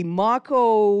had a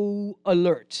Marco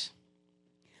alert.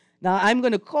 Now, I'm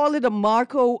going to call it a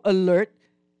Marco alert,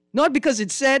 not because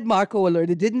it said Marco alert.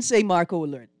 It didn't say Marco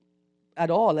alert at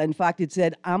all. In fact, it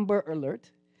said Amber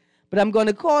alert. But I'm going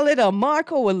to call it a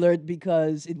Marco alert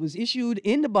because it was issued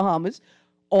in the Bahamas,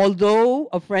 although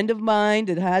a friend of mine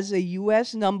that has a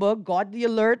U.S. number got the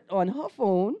alert on her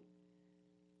phone.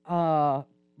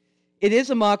 It is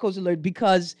a Marco's alert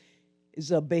because...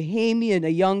 is a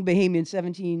young Bahamian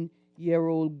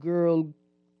 17-year-old girl,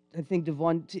 I think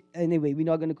Devontae, anyway,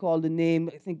 we're not going to call the name.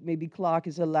 I think maybe Clark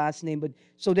is her last name. But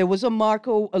so there was a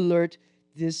Marco alert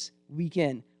this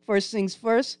weekend. First things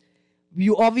first,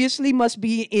 you obviously must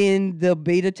be in the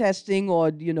beta testing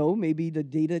or, maybe the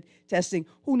data testing.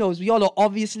 Who knows? We all are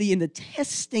obviously in the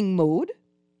testing mode.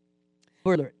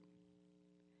 Alert.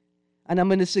 And I'm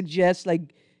going to suggest,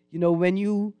 when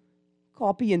you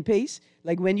copy and paste,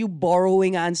 like when you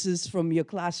borrowing answers from your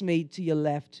classmate to your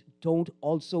left, don't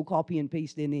also copy and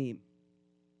paste their name.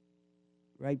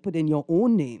 Right? Put in your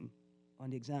own name on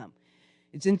the exam.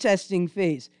 It's in testing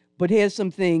phase. But here's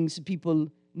some things people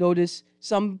notice.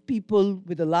 Some people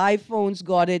with the live phones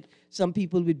got it. Some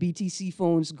people with BTC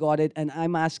phones got it. And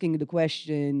I'm asking the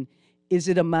question, is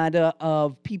it a matter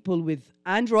of people with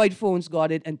Android phones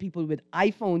got it and people with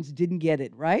iPhones didn't get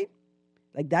it, right?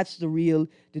 Like, that's the real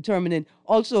determinant.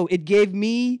 Also, it gave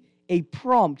me a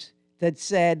prompt that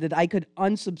said that I could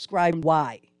unsubscribe.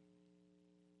 Why?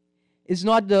 Is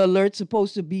not the alert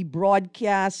supposed to be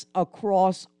broadcast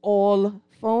across all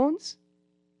phones?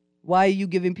 Why are you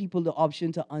giving people the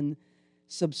option to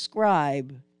unsubscribe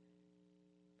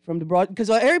from the broad? Because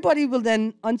everybody will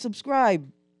then unsubscribe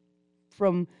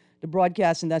from the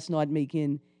broadcast, and that's not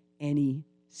making any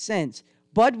sense.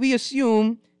 But we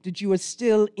assume that you are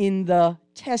still in the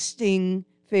testing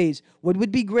phase. What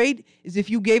would be great is if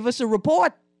you gave us a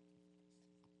report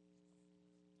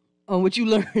on what you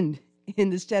learned in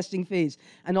this testing phase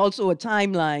and also a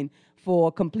timeline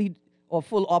for complete or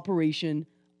full operation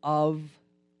of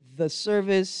the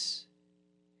service.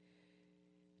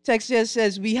 Text here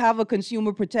says, we have a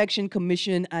Consumer Protection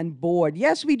Commission and board.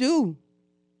 Yes, we do.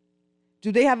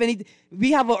 Do they have any?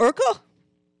 We have a IRCA,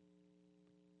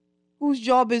 whose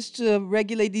job is to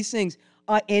regulate these things.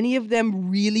 Are any of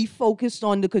them really focused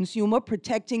on the consumer,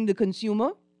 protecting the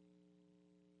consumer?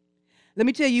 Let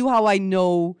me tell you how I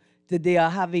know that they are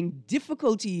having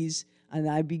difficulties, and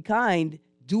I be kind,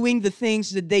 doing the things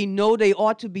that they know they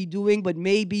ought to be doing, but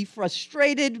may be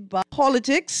frustrated by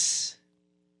politics.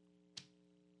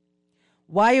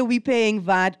 Why are we paying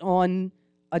VAT on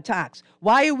a tax?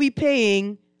 Why are we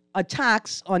paying a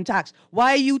tax on tax?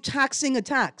 Why are you taxing a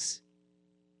tax?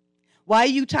 Why are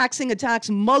you taxing a tax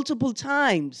multiple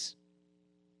times?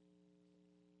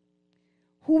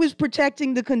 Who is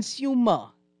protecting the consumer?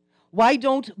 Why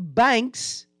don't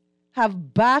banks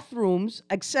have bathrooms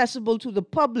accessible to the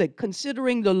public,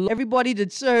 considering everybody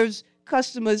that serves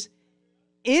customers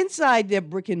inside their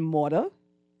brick and mortar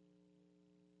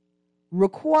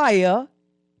require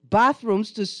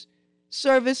bathrooms to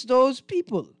service those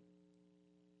people?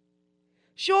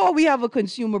 Sure, we have a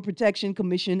Consumer Protection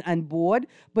Commission and board,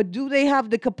 but do they have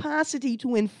the capacity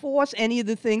to enforce any of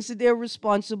the things that they're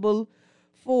responsible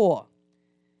for?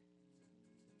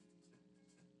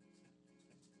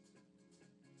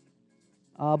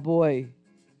 Oh, boy.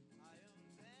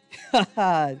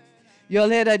 Y'all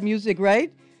hear that music,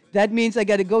 right? That means I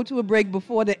got to go to a break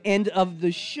before the end of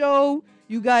the show.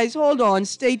 You guys, hold on.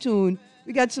 Stay tuned.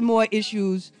 We got some more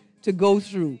issues to go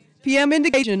through. PM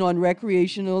indication on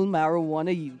recreational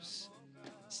marijuana use.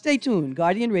 Stay tuned.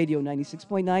 Guardian Radio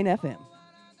 96.9 FM.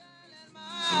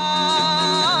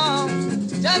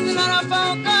 Just another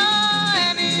phone call,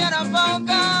 any other phone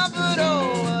call, but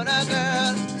oh, what a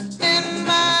girl in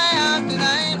my arms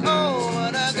tonight. Oh,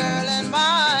 what a girl in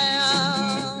my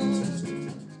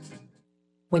arms.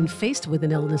 When faced with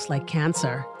an illness like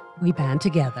cancer, we band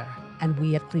together, and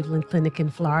we at Cleveland Clinic in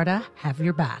Florida have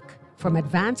your back. From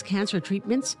advanced cancer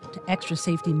treatments to extra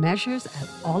safety measures at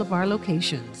all of our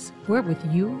locations, we're with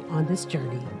you on this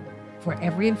journey. For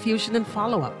every infusion and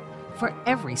follow-up, for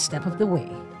every step of the way,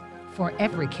 for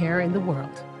every care in the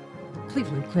world.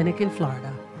 Cleveland Clinic in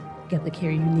Florida. Get the care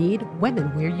you need when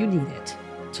and where you need it.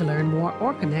 To learn more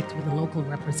or connect with a local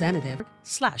representative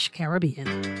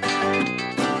 /Caribbean.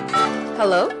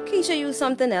 Hello? Keisha, you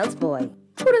something else, boy.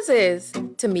 Who this is?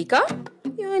 Tamika?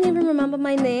 You don't even remember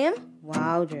my name?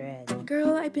 Wow, Dread.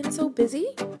 Girl, I've been so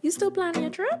busy. You still planning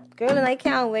your trip? Girl, and I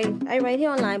can't wait. I right here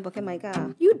online booking my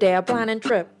car. You dare planning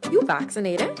trip? You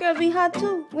vaccinated? Girl, we had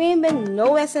to. We ain't been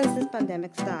nowhere since this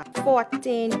pandemic started.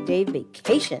 14-day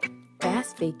vacation.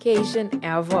 Best vacation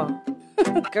ever.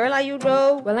 Girl, are you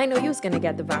though? Well, I know you was gonna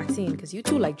get the vaccine because you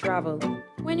too like travel.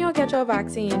 When y'all get your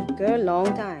vaccine? Girl,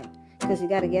 long time. Because you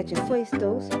gotta get your first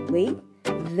dose, wait,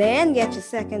 then get your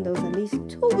second dose at least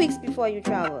 2 weeks before you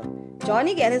travel.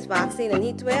 Johnny get his vaccine and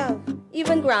he 12.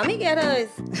 Even Grammy get hers.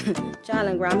 Child,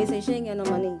 and Grammy say she ain't get no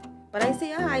money. But I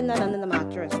see her hiding that under the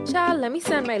mattress. Child, let me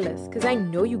send my list, because I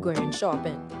know you going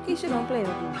shopping. Keisha, don't play with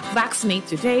me. Vaccinate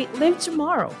today, live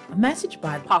tomorrow. A message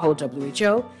by PAHO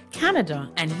WHO,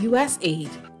 Canada, and USAID.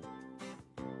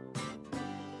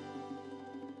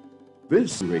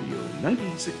 This Radio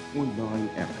 96.9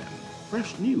 FM.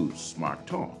 Fresh news, smart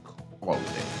talk, all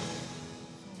day.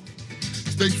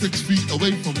 Stay 6 feet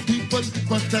away from people.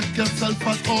 Protect yourself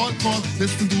at all costs.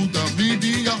 Listen to the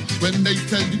media when they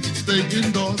tell you to stay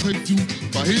indoors. If you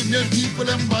behavior people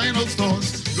and buying out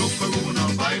stores. No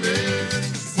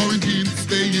coronavirus. Quarantine,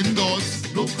 stay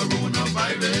indoors. No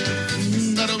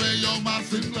coronavirus. Gotta wear your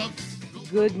mask and gloves.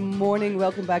 Good morning.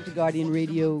 Welcome back to Guardian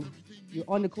Radio. You're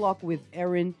on the clock with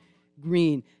Erin,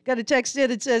 Greene. Got a text here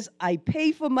that says, I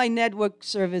pay for my network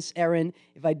service, Erin.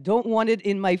 If I don't want it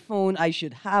in my phone, I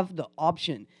should have the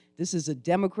option. This is a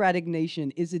democratic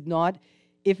nation, is it not?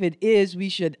 If it is, we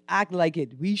should act like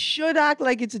it. We should act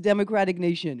like it's a democratic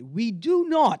nation. We do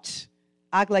not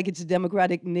act like it's a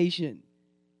democratic nation.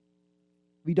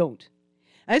 We don't.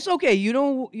 And it's okay. You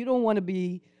don't want to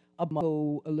be a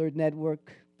alert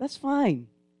network. That's fine.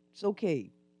 It's okay.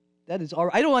 That is all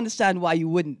right. I don't understand why you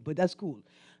wouldn't, but that's cool.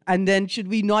 And then should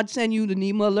we not send you the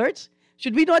NEMA alerts?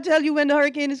 Should we not tell you when the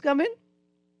hurricane is coming?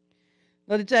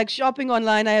 Another text, shopping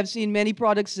online, I have seen many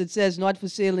products that says not for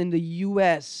sale in the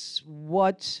U.S.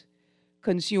 What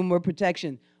consumer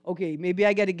protection? Okay, maybe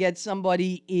I got to get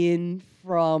somebody in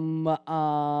from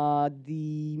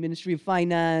the Ministry of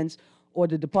Finance or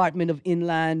the Department of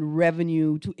Inland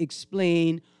Revenue to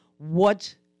explain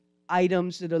what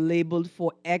items that are labeled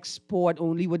for export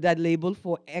only, what that label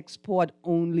for export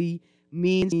only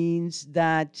means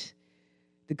that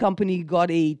the company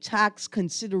got a tax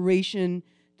consideration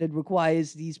that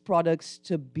requires these products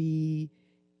to be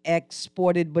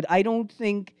exported, but I don't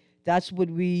think that's what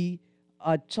we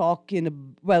are talking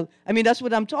about. Well, I mean, that's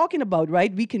what I'm talking about,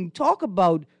 right? We can talk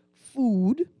about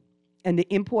food and the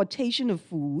importation of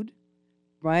food,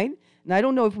 right? And I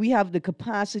don't know if we have the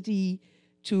capacity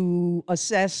to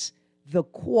assess the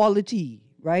quality,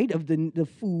 right, of the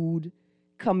food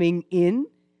coming in,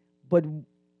 but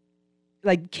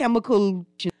like chemical.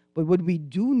 But what we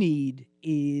do need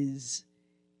is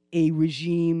a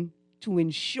regime to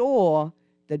ensure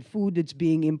that food that's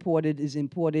being imported is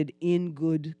imported in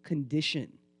good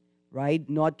condition, right?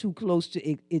 Not too close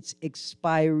to its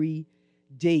expiry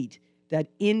date. That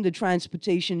in the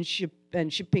transportation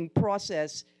shipping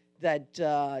process, that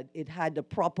it had the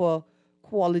proper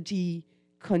quality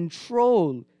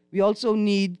control. We also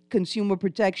need consumer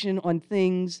protection on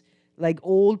things like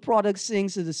old products,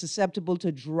 things that are susceptible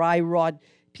to dry rot.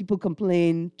 People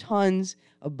complain tons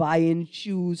of buying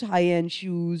shoes, high-end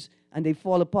shoes, and they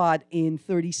fall apart in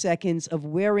 30 seconds of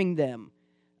wearing them.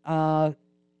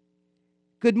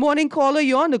 Good morning, caller.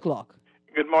 You're on the clock.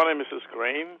 Good morning, Mrs.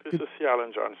 Greene. This is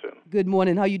Alan Johnson. Good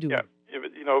morning. How you doing? Yeah.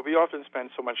 You know, we often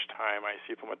spend so much time, I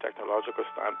see, from a technological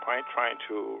standpoint, trying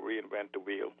to reinvent the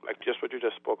wheel. Like just what you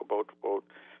just spoke about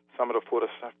some of the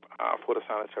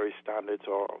photosanitary standards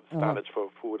or standards for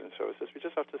food and services. We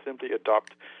just have to simply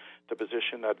adopt the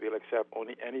position that we'll accept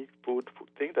only any food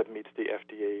thing that meets the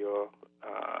FDA or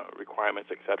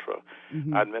requirements, etc.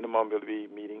 At minimum, we'll be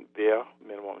meeting their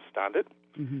minimum standard,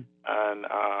 and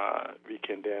we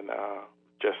can then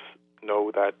just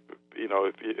know that, you know,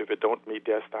 if it don't meet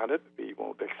their standard, we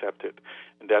won't accept it.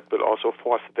 And that will also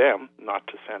force them not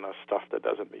to send us stuff that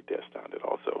doesn't meet their standard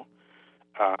also.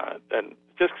 And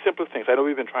just simple things. I know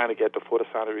we've been trying to get the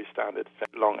photosanitary standards at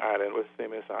Long Island. What's his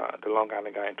name is the Long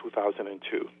Island guy in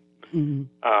 2002.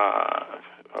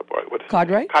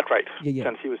 Cartwright? Cartwright. Yeah.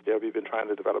 Since he was there, we've been trying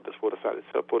to develop this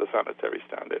photosanitary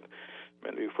standard.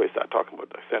 When we first started talking about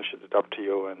the extension to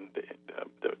WTO and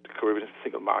the Caribbean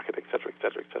single market, et cetera,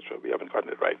 we haven't gotten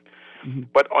it right.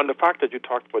 But on the fact that you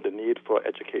talked about the need for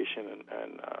education and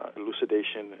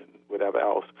elucidation and whatever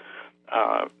else,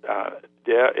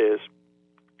 there is,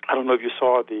 I don't know if you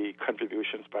saw the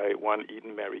contributions by one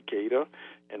Eden Mary Gator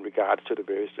in regards to the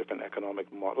various different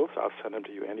economic models. I'll send them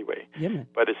to you anyway. Yeah, man.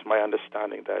 But it's my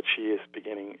understanding that she is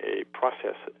beginning a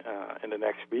process in the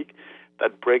next week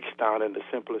that breaks down in the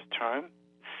simplest term,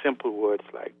 simple words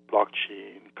like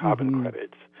blockchain, carbon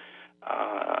credits,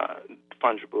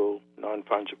 fungible,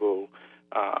 non-fungible,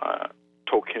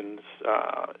 tokens,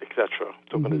 etc.,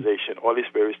 tokenization, all these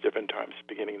various different terms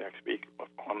beginning next week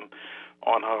on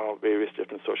our various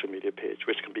different social media page,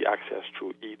 which can be accessed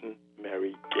through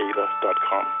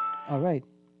EdenMaryGator.com. All right.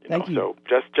 Thank you. So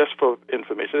just for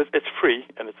information, it's free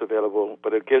and it's available,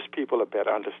 but it gives people a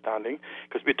better understanding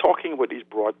because we're talking about these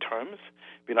broad terms.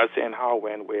 We're not saying how,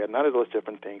 when, where, none of those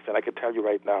different things. And I can tell you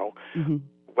right now,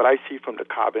 what I see from the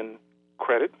carbon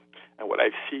credit and what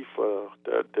I see for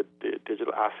the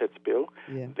digital assets bill,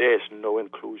 there is no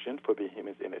inclusion for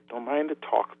Bahamians in it. Don't mind the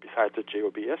talk besides the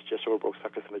JOBS, just over broke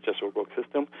suckers in the just over broke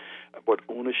system, about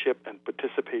ownership and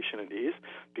participation in these.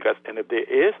 And if there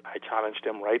is, I challenge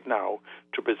them right now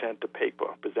to present the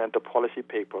paper, present the policy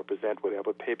paper, present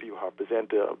whatever paper you have, present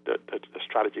the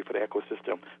strategy for the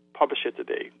ecosystem. Publish it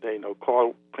today. They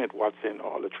call Clint Watson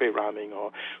or Latrey Ramming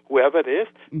or whoever it is,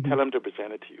 tell them to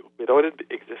present it to you. Without it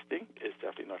existing, it's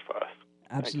definitely not for us.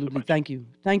 Absolutely. Thank you.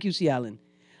 Thank you, C. Allen.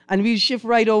 And we shift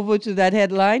right over to that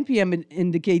headline. PM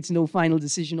indicates no final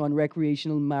decision on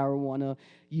recreational marijuana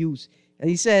use. And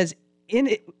he says,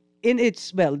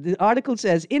 the article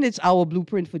says, in its Our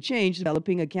Blueprint for Change,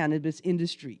 developing a cannabis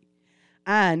industry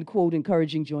and, quote,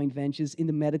 encouraging joint ventures in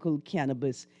the medical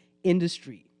cannabis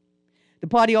industry. The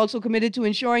party also committed to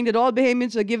ensuring that all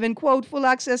Bahamians are given, quote, full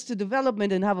access to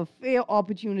development and have a fair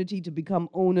opportunity to become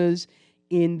owners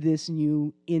in this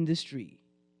new industry.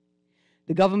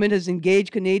 The government has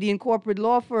engaged Canadian corporate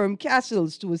law firm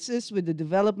Castles to assist with the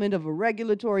development of a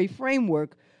regulatory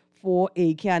framework for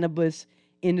a cannabis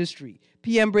industry.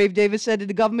 PM Brave Davis said that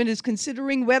the government is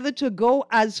considering whether to go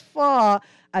as far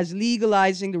as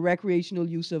legalizing the recreational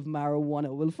use of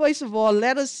marijuana. Well, first of all,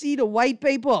 let us see the white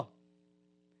paper.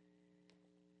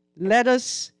 Let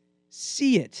us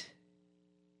see it.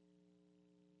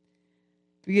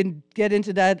 We can get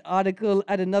into that article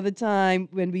at another time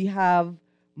when we have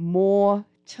more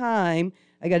time.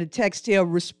 I got a text here,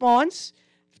 response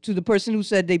to the person who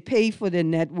said they pay for their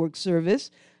network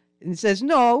service. And it says,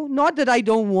 no, not that I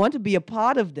don't want to be a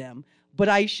part of them, but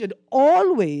I should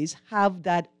always have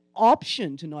that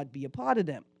option to not be a part of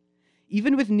them.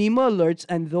 Even with NEMA alerts,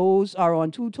 and those are on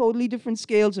two totally different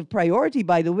scales of priority,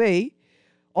 by the way,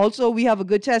 Also, we have a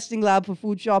good testing lab for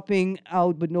food shopping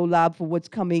out, but no lab for what's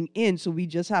coming in. So we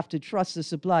just have to trust the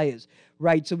suppliers,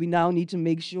 right? So we now need to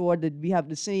make sure that we have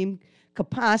the same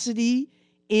capacity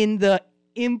in the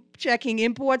checking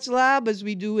imports lab as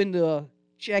we do in the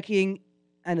checking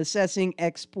and assessing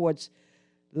exports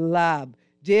lab.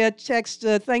 Dear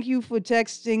texter, thank you for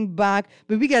texting back,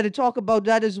 but we got to talk about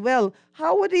that as well.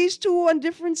 How are these two on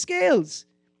different scales?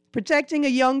 Protecting a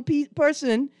young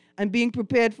person and being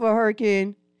prepared for a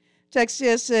hurricane. Text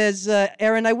here says,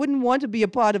 Erin, I wouldn't want to be a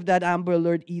part of that Amber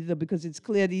Alert either because it's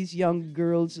clear these young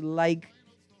girls like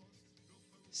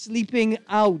sleeping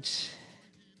out.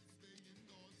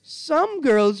 Some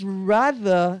girls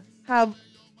rather have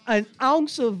an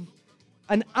ounce of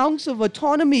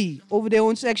autonomy over their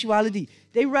own sexuality.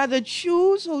 They rather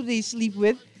choose who they sleep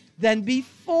with than be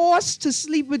forced to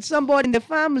sleep with somebody in their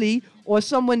family or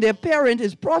someone their parent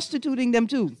is prostituting them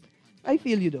to. I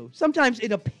feel you, though. Sometimes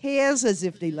it appears as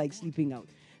if they like sleeping out.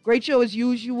 Great show as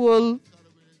usual.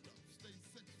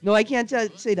 No, I can't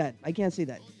say that. I can't say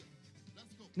that.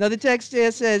 Another text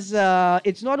here says,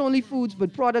 it's not only foods,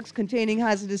 but products containing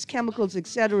hazardous chemicals,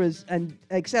 etc.,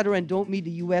 and don't meet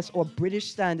the U.S. or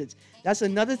British standards. That's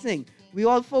another thing. We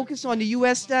all focus on the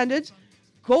U.S. standards.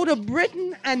 Go to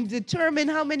Britain and determine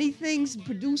how many things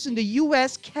produced in the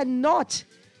U.S. cannot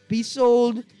be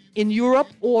sold in Europe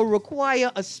or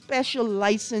require a special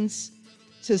license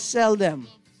to sell them.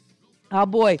 Oh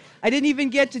boy, I didn't even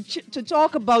get to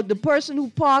talk about the person who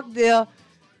parked their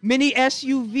mini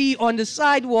SUV on the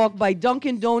sidewalk by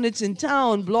Dunkin' Donuts in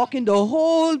town, blocking the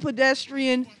whole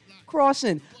pedestrian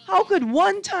crossing. How could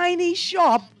one tiny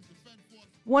shop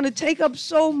want to take up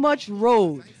so much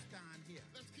road?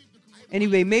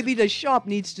 Anyway, maybe the shop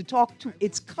needs to talk to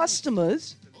its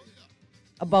customers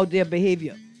about their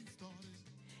behavior.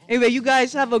 Anyway, you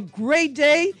guys have a great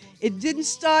day. It didn't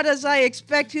start as I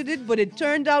expected it, but it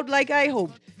turned out like I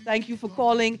hoped. Thank you for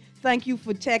calling. Thank you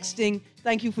for texting.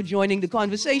 Thank you for joining the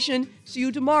conversation. See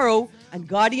you tomorrow. And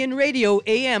Guardian Radio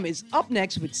AM is up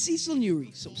next with Cecil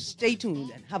Newry. So stay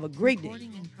tuned and have a great day.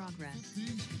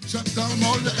 Shut down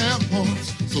all the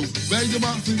airports. So wear your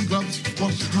mask and gloves.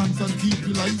 Wash your hands and keep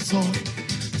your lights on.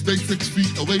 Stay 6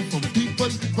 feet away from people.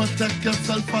 Protect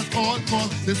yourself at all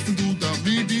costs. Listen to the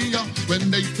media when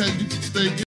they tell you to stay